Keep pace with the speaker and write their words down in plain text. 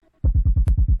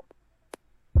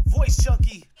Voice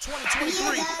Junkie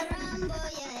 2023.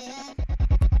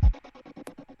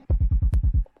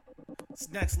 It's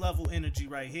next level energy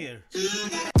right here.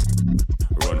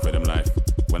 Run for them life.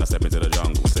 When I step into the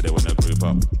jungle, say they wanna group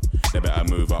up. They better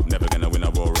move up, never gonna win a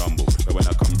Royal Rumble. But when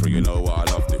I come through, you know what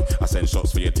I love to. I send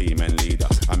shots for your team and leader.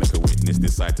 I make a witness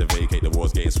decide to vacate. The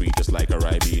war's getting sweet just like a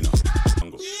Ribena.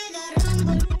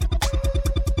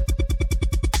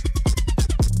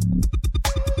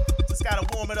 Just gotta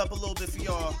warm it up a little bit for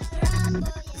y'all.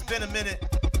 It's been a minute,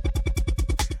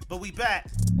 but we back.